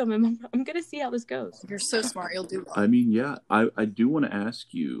to take them and I'm going to see how this goes. You're so smart. You'll do well. I mean, yeah, I do want to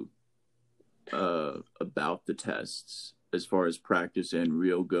ask you about the tests as far as practice and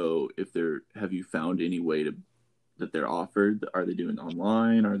real go. Have you found any way that they're offered? Are they doing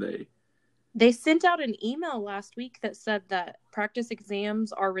online? Are they? They sent out an email last week that said that practice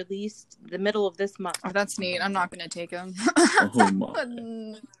exams are released the middle of this month. Oh, that's neat. I'm not going to take them. Oh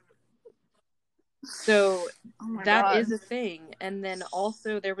my. So that is a thing. And then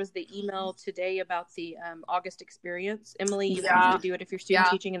also there was the email today about the August experience. Emily, you have to do it if you're student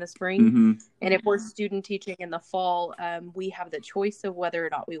teaching in the spring. And if we're student teaching in the fall, we have the choice of whether or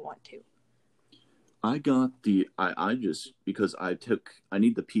not we want to. I got because I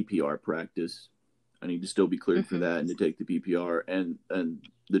need the PPR practice. I need to still be cleared for that and to take the PPR and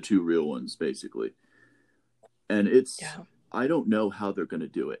the 2 real ones basically. And I don't know how they're going to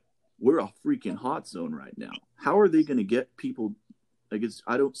do it. We're a freaking hot zone right now. How are they going to get people?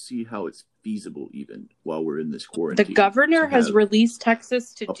 I don't see how it's feasible even while we're in this quarantine. The governor has released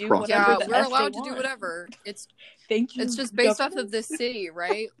Texas to do whatever. Yeah, we're allowed to do whatever. Thank you. It's just based off of the city,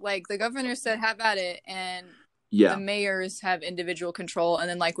 right? Like the governor said, have at it, and the mayors have individual control, and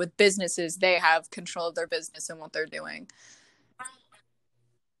then like with businesses, they have control of their business and what they're doing.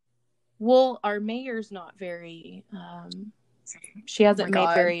 Well, our mayor's not very. She hasn't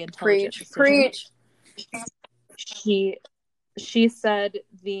made very intelligent decisions. Preach. She said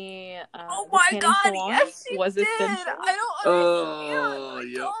the oh my God, yes, she was did. essential. I don't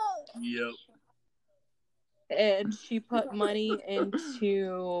understand. Yep. And she put money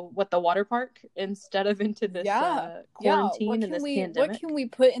into the water park instead of into this quarantine and this pandemic. What can we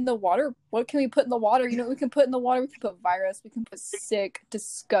put in the water? You know what we can put in the water? We can put virus. We can put sick,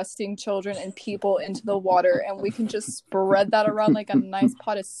 disgusting children and people into the water, and we can just spread that around like a nice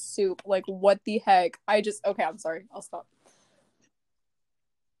pot of soup. Like, what the heck? Okay, I'm sorry. I'll stop.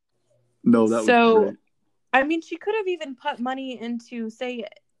 No, that was great. I mean, she could have even put money into, say,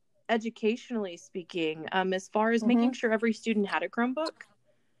 educationally speaking, as far as making sure every student had a Chromebook.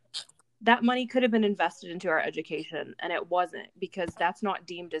 That money could have been invested into our education, and it wasn't, because that's not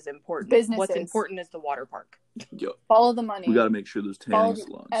deemed as important. Businesses. What's important is the water park. Yep. Follow the money. We got to make sure those tanning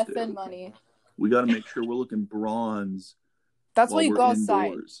salons effing money. We got to make sure we're looking bronze. That's why you go outside.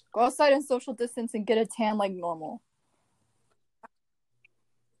 Indoors. Go outside and social distance and get a tan like normal.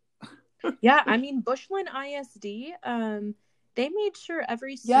 Yeah, I mean, Bushland ISD they made sure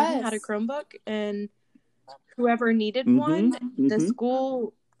every student had a Chromebook, and whoever needed one, the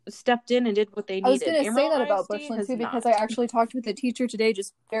school stepped in and did what they needed. I was going to say that about Bushland too, because I actually talked with the teacher today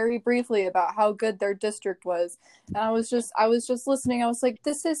just very briefly about how good their district was. And I was just listening. I was like,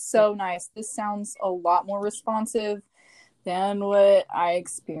 this is so nice. This sounds a lot more responsive than what I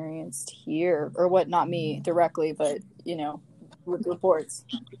experienced here, or what, not me directly, but with reports.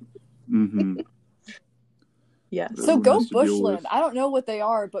 Yeah. So go Bushland. I don't know what they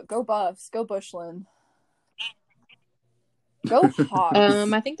are, but go Buffs. Go Bushland. Go Hawks.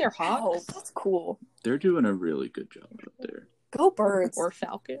 I think they're Hawks. Oh, that's cool. They're doing a really good job up there. Go Birds. Or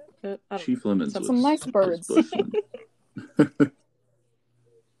Falcon. Chief Lemons. Some nice birds.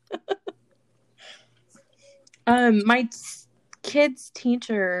 My kid's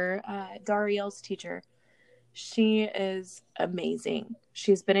teacher, Darielle's teacher, she is amazing.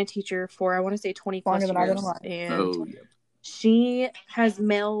 She's been a teacher for, I want to say, 20 plus years. And she has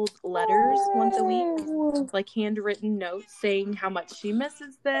mailed letters once a week, like handwritten notes saying how much she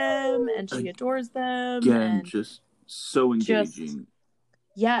misses them and she adores them. Again, and just so engaging.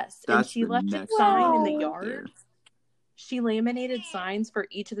 Yes. That's and she left a sign in the yard. She laminated signs for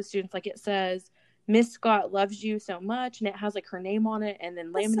each of the students. Like, it says, Miss Scott loves you so much. And it has like her name on it, and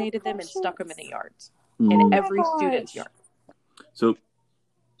then laminated them and stuck them in the yards. In every student's yard. So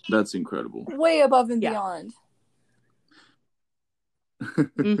that's incredible. Way above and beyond.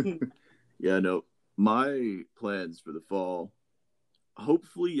 Yeah, no. My plans for the fall,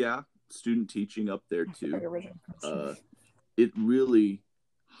 hopefully, student teaching up there too. It really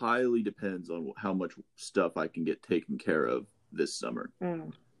highly depends on how much stuff I can get taken care of this summer.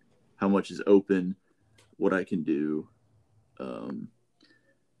 How much is open, what I can do.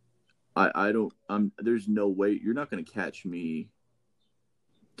 There's no way you're not going to catch me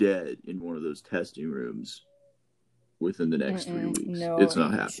dead in one of those testing rooms within the next 3 weeks. No, it's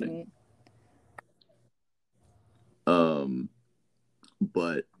not happening.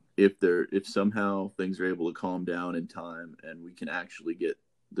 But if somehow things are able to calm down in time and we can actually get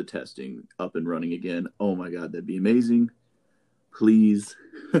the testing up and running again, oh my God, that'd be amazing. Please.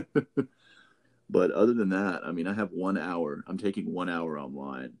 But other than that, I mean, I have 1 hour. I'm taking 1 hour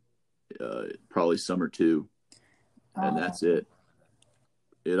online. Probably summer 2, and that's it.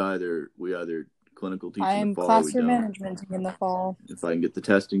 We either clinical teach in the fall. I am classroom management in the fall. If I can get the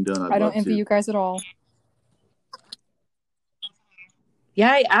testing done, I don't envy you guys at all.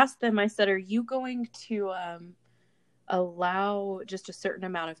 Yeah, I asked them. I said, "Are you going to allow just a certain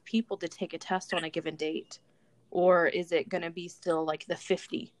amount of people to take a test on a given date, or is it going to be still like the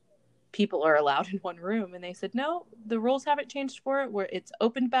 50?" people are allowed in one room? And they said, no, the rules haven't changed for it, where it's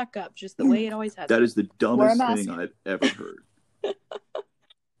opened back up just the way it always has. That is the dumbest thing I've ever heard.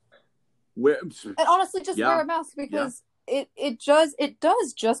 And honestly, just wear a mask, because it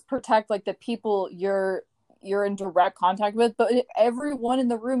does just protect like the people you're in direct contact with. But if everyone in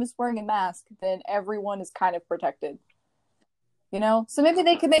the room is wearing a mask, then everyone is kind of protected. So maybe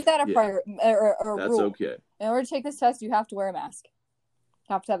they could make that a prior or that's rule. Okay. In order to take this test, you have to wear a mask.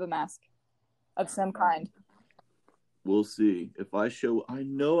 Have to have a mask of some kind. We'll see. If I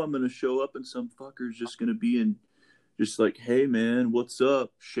know I'm going to show up and some fucker's just going to be in, just like, hey man, what's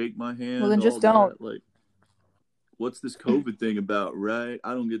up? Shake my hand. Well, then just don't. Like, what's this COVID thing about, right?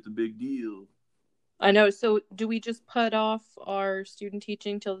 I don't get the big deal. I know. So do we just put off our student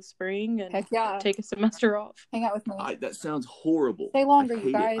teaching till the spring and take a semester off? Hang out with me. That sounds horrible. Stay longer,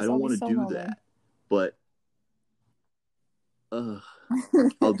 you guys. I don't want to do that. But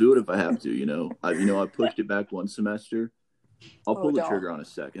I'll do it if I have to. I pushed it back one semester. I'll pull the trigger on a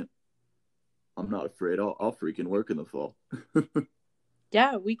second. I'm not afraid. I'll freaking work in the fall.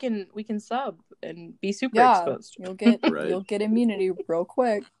 Yeah, we can sub and be super exposed. You'll get immunity real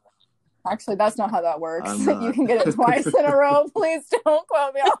quick. Actually, that's not how that works. You can get it twice in a row. Please don't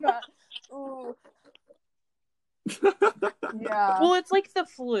quote me on that. Ooh. Yeah. Well, it's like the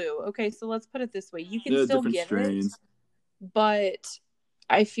flu. Okay, so let's put it this way: you can still get strains. It, but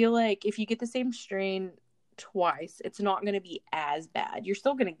I feel like if you get the same strain twice, it's not going to be as bad. You're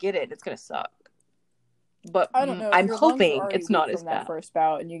still going to get it. It's going to suck. But I don't know. I'm hoping it's not as bad. That first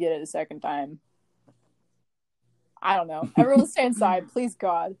bout, and you get it a second time. I don't know. Everyone stay inside, please,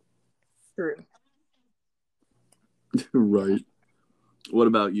 God. True. Right. What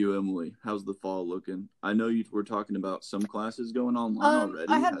about you, Emily? How's the fall looking? I know you were talking about some classes going online already.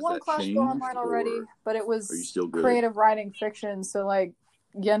 I had one class go online already, but it was creative writing fiction. So,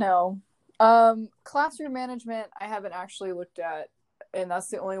 classroom management, I haven't actually looked at. And that's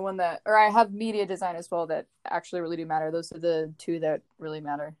the only one or I have media design as well that actually really do matter. Those are the two that really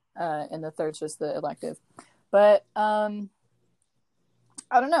matter. And the third's just the elective. But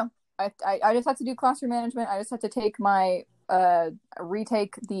I don't know. I just have to do classroom management. I just have to take my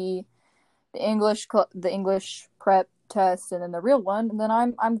retake the English prep test and then the real one, and then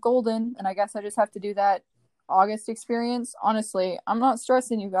I'm golden. And I guess I just have to do that August experience. Honestly, I'm not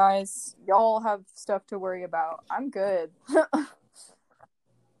stressing you guys. Y'all have stuff to worry about. I'm good.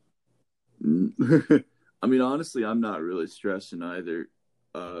 I mean, honestly, I'm not really stressing either.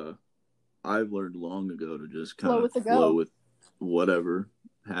 I've learned long ago to just kind of flow with whatever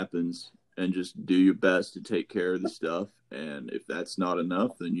happens and just do your best to take care of the stuff. And if that's not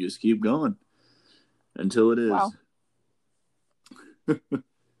enough, then you just keep going until it is. Wow.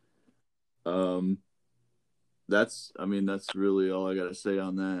 That's really all I got to say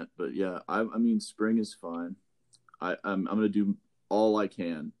on that. But yeah, I mean, spring is fine. I'm going to do all I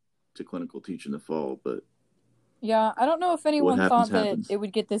can to clinical teach in the fall, but yeah, I don't know if anyone thought happens. that it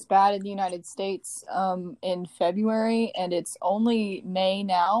would get this bad in the United States in February, and it's only May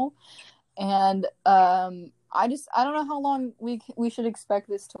now. And I don't know how long we should expect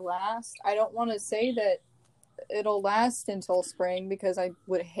this to last. I don't want to say that it'll last until spring because I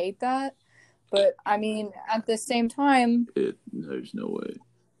would hate that. But I mean, at the same time, there's no way.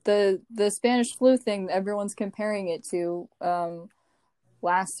 The Spanish flu thing that everyone's comparing it to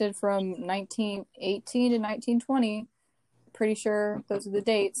lasted from 1918 to 1920. Pretty sure those are the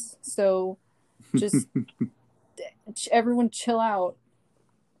dates. So just everyone chill out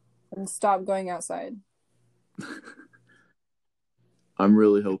and stop going outside. I'm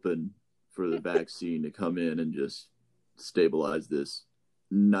really hoping for the vaccine to come in and just stabilize this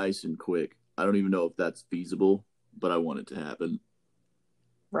nice and quick. I don't even know if that's feasible, but I want it to happen.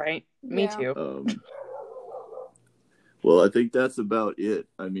 Right. Me too. Well, I think that's about it.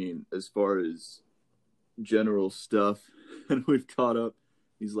 I mean, as far as general stuff, and we've caught up.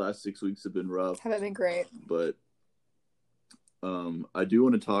 These last 6 weeks have been rough. Haven't been great. But I do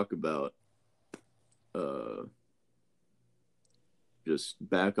want to talk about just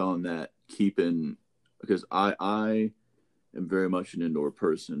back on that keeping, because I am very much an indoor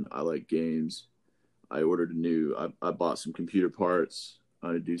person. I like games. I ordered I bought some computer parts.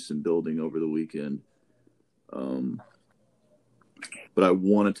 I do some building over the weekend. But I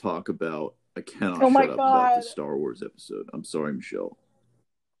want to talk about, I cannot shut up about the Star Wars episode. I'm sorry, Michelle.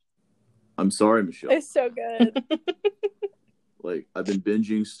 It's so good. Like, I've been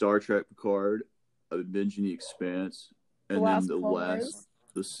binging Star Trek Picard. I've been binging The Expanse. And then the last...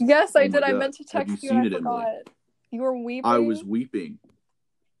 Yes, I did. I meant to text you and I forgot. Emily? You were weeping? I was weeping.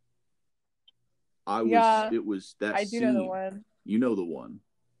 It was that I scene. do know the one. You know the one.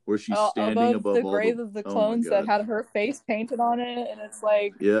 Where she's standing above the grave of the clones that had her face painted on it, and it's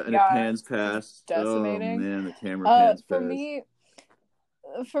like... Yeah, and it pans past. Decimating. Oh, man, the camera pans past.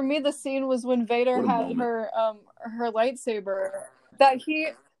 For me, the scene was when Vader had her lightsaber that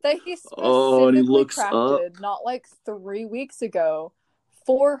he specifically and he looks crafted up. not like 3 weeks ago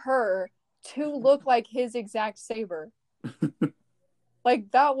for her to look like his exact saber.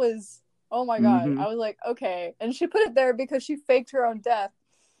 Like, that was, oh my god. I was like, okay. And she put it there because she faked her own death.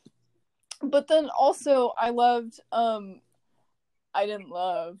 But then also I loved I didn't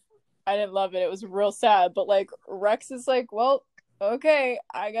love it. It was real sad. But like, Rex is like, well, okay,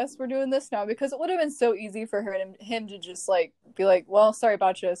 I guess we're doing this now, because it would have been so easy for him to just like be like, well, sorry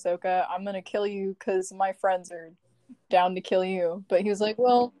about you, Ahsoka, I'm gonna kill you because my friends are down to kill you. But he was like,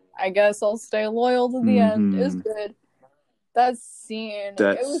 well, I guess I'll stay loyal to the end. It was good. That scene.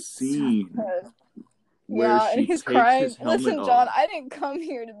 So good. Yeah, and he's crying. Listen, John, I didn't come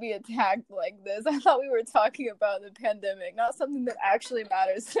here to be attacked like this. I thought we were talking about the pandemic, not something that actually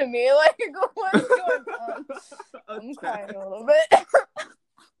matters to me. Like, what's going on? I'm crying a little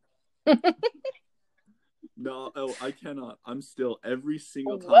bit. No, I cannot. I'm still, every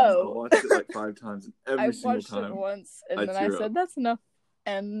single time, I watched it like 5 times, and every single time. I watched it once, and then I said, that's enough.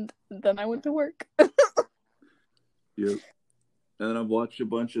 And then I went to work. Yep. And then I've watched a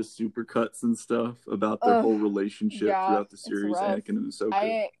bunch of supercuts and stuff about their whole relationship throughout the series, Anakin and Ahsoka.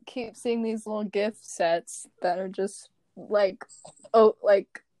 I keep seeing these little gift sets that are just like,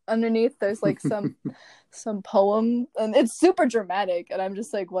 underneath there's like some poem, and it's super dramatic, and I'm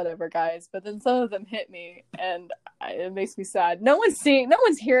just like, whatever, guys. But then some of them hit me, and it makes me sad. No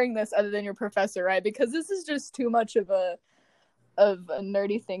one's hearing this other than your professor, right? Because this is just too much of a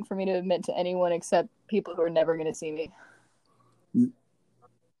nerdy thing for me to admit to anyone except people who are never going to see me.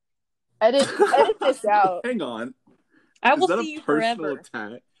 Edit this out. Hang on. I will see you forever.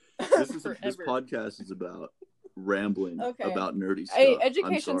 Attack? This podcast is about rambling about nerdy stuff. Hey,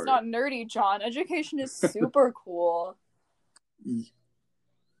 education's not nerdy, John. Education is super cool.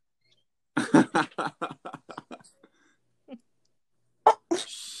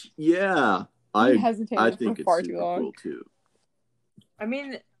 Yeah, You I hesitated think for it's far too super long. cool too. I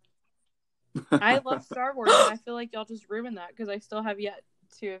mean, I love Star Wars, and I feel like y'all just ruined that because I still have yet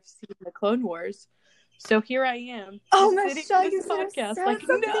to have seen the Clone Wars. So here I am, sitting Michelle, in this you should have podcast, said like,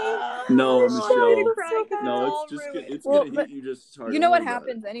 something. No, Michelle, Michelle. that's so bad. No, it's Well, gonna hit you just as hard. you Don't know what worry about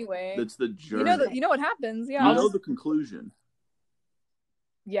happens it. anyway. That's the journey. You know what happens. Yeah. You know the conclusion.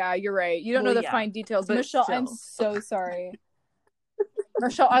 Yeah, you're right. You don't know the fine details. but Michelle, still. I'm so sorry.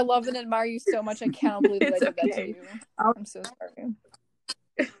 Michelle, I love and admire you so much. I cannot believe that I did that to you. I'm so sorry.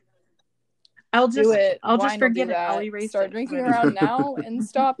 I'll just Do it. I'll Wine just forget it. I'll that. erase Start it. drinking around now and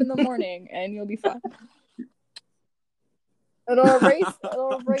stop in the morning, and you'll be fine. It'll erase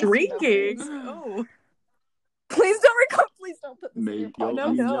drinking. Oh, please don't record. Please don't put this in your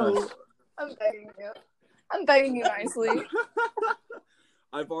podcast. No. I'm begging you. I'm begging you nicely.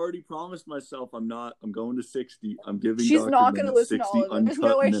 I've already promised myself I'm going to 60. I'm giving She's Dr. not going to Bennett listen to 60 all of it. There's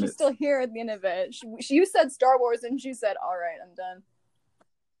no way minutes. she's still here at the end of it. You said Star Wars and she said, all right, I'm done.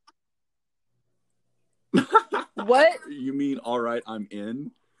 What? You mean, all right, I'm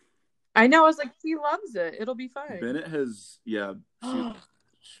in? I know. I was like, he loves it. It'll be fine. Bennett has,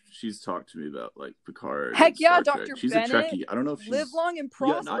 she's talked to me about like Picard. Heck yeah, Star Trek. Dr. She's Bennett. a Trekkie. I don't know if she's live long and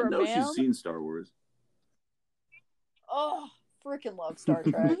prosper. I know man. she's seen Star Wars. Oh, freaking love Star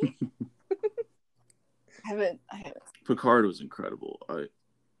Trek. I haven't. Picard was incredible.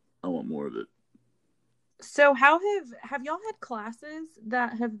 I want more of it. So how have y'all had classes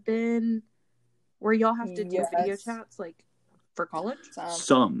that have been where y'all have to do video chats like for college?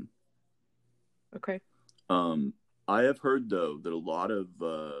 Some. Okay. I have heard though that a lot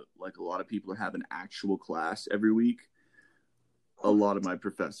of people have an actual class every week. A lot of my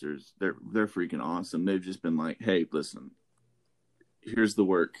professors, they're freaking awesome. They've just been like, "Hey, listen, here's the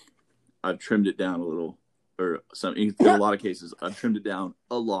work. I've trimmed it down a little, or in a lot of cases, I've trimmed it down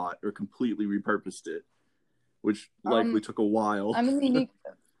a lot, or completely repurposed it, which likely took a while." I'm in the unique.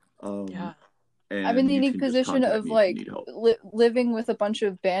 Yeah. I'm in the unique position of like living with a bunch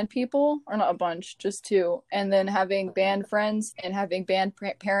of band people, or not a bunch, just two, and then having band friends and having band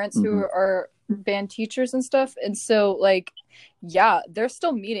parents who are band teachers and stuff. And so like, yeah, they're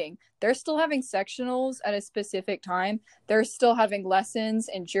still meeting. They're still having sectionals at a specific time. They're still having lessons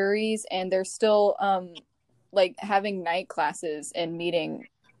and juries, and they're still like having night classes and meeting,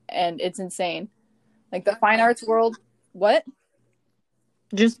 and it's insane. Like the fine arts world. What?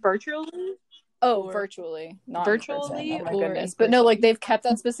 Just virtually? Oh, virtually, not virtually. Oh my goodness! But no, like they've kept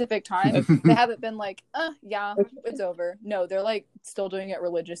that specific time. They haven't been like, yeah, it's over. No, they're like still doing it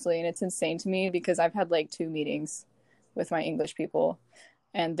religiously, and it's insane to me because I've had like 2 meetings with my English people,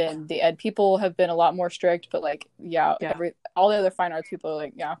 and then the ed people have been a lot more strict. But like, yeah. All the other fine arts people are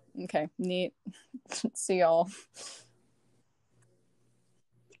like, yeah, okay, neat, see y'all.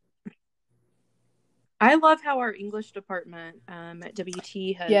 I love how our English department at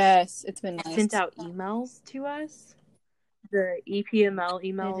WT has it's been nice. Sent out emails to us, the EPML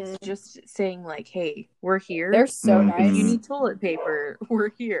emails, just saying like, "Hey, we're here. They're so nice. If you need toilet paper, we're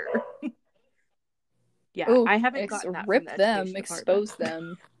here." Yeah, I haven't gotten that. Rip them, expose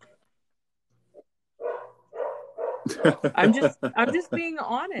them. I'm just being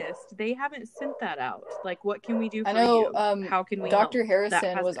honest. They haven't sent that out. Like, what can we do for you? How can we Dr. help?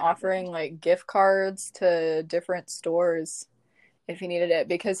 Harrison was offering like gift cards to different stores if he needed it,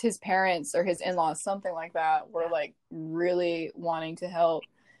 because his parents or his in-laws, something like that, were like really wanting to help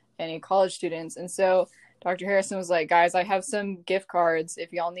any college students. And so Dr. Harrison was like, guys, I have some gift cards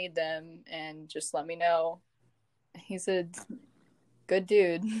if y'all need them, and just let me know. He's a good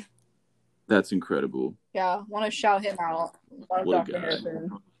dude. That's incredible. Yeah, want to shout him out. Love what Dr. Harrison.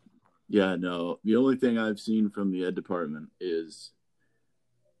 Yeah, no. The only thing I've seen from the ed department is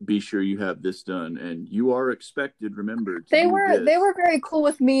be sure you have this done, and you are expected. Remember, they were very cool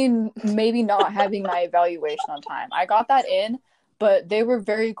with me maybe not having my evaluation on time. I got that in, but they were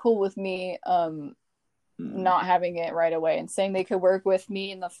very cool with me not having it right away and saying they could work with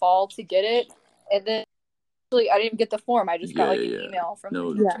me in the fall to get it, and then. I didn't even get the form. I just got an email from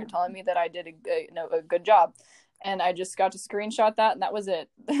the teacher telling me that I did a good job, and I just got to screenshot that, and that was it.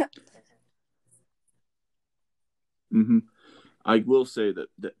 I will say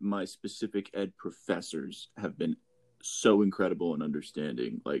that my specific ed professors have been so incredible and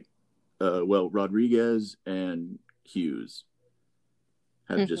understanding. Like, Rodriguez and Hughes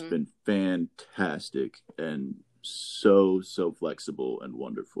have just been fantastic and so flexible and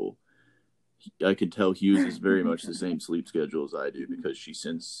wonderful. I can tell Hughes is very much the same sleep schedule as I do, because she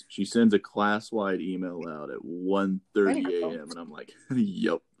sends a class-wide email out at 1:30 a.m. and I'm like,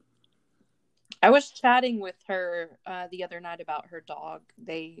 yep. I was chatting with her the other night about her dog.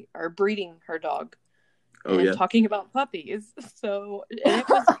 They are breeding her dog and talking about puppies. So it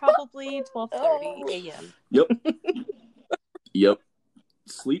was probably 12:30 a.m. Yep.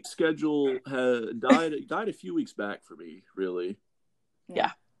 Sleep schedule had died a few weeks back for me, really.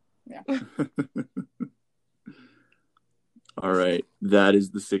 Yeah. All right. That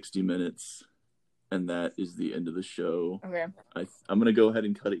is the 60 minutes. And that is the end of the show. Okay. I'm going to go ahead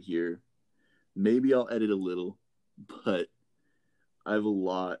and cut it here. Maybe I'll edit a little, but I have a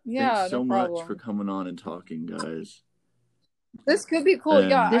lot. Yeah, Thanks so no problem. much for coming on and talking, guys. This could be cool.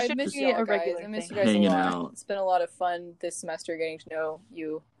 And I miss you all, guys. I miss you guys hanging a lot. out. It's been a lot of fun this semester getting to know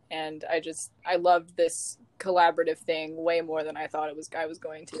you, and I loved this collaborative thing way more than I thought I was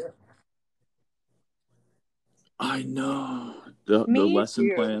going to. I know. The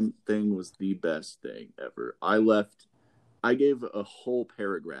lesson plan thing was the best thing ever. I gave a whole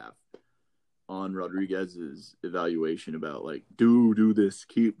paragraph on Rodriguez's evaluation about like, do this,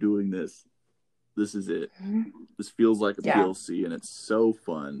 keep doing this. This is it. This feels like a PLC, and it's so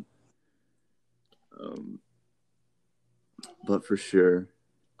fun. But for sure.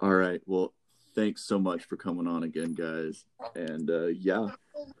 All right. Well, thanks so much for coming on again, guys. And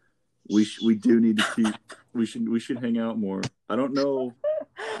we do need to keep. We should hang out more. I don't know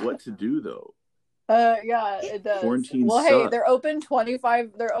what to do though. It does. Quarantine well, sucks. Hey, they're open to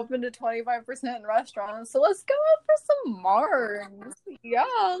 25% in restaurants, so let's go out for some margs. Yeah,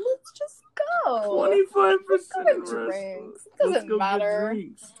 let's just go. 25% in drinks. restaurants. It doesn't Let's go matter. Get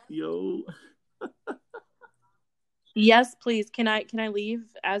drinks, yo. Yes, please. Can I leave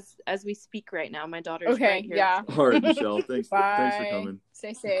as we speak right now? My daughter's right here. Yeah. All right, Michelle. Thanks for coming.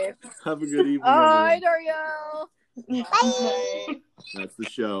 Stay safe. Have a good evening. Bye, Dario. Bye. That's the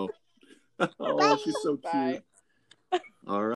show. Oh, she's so cute. Bye. All right.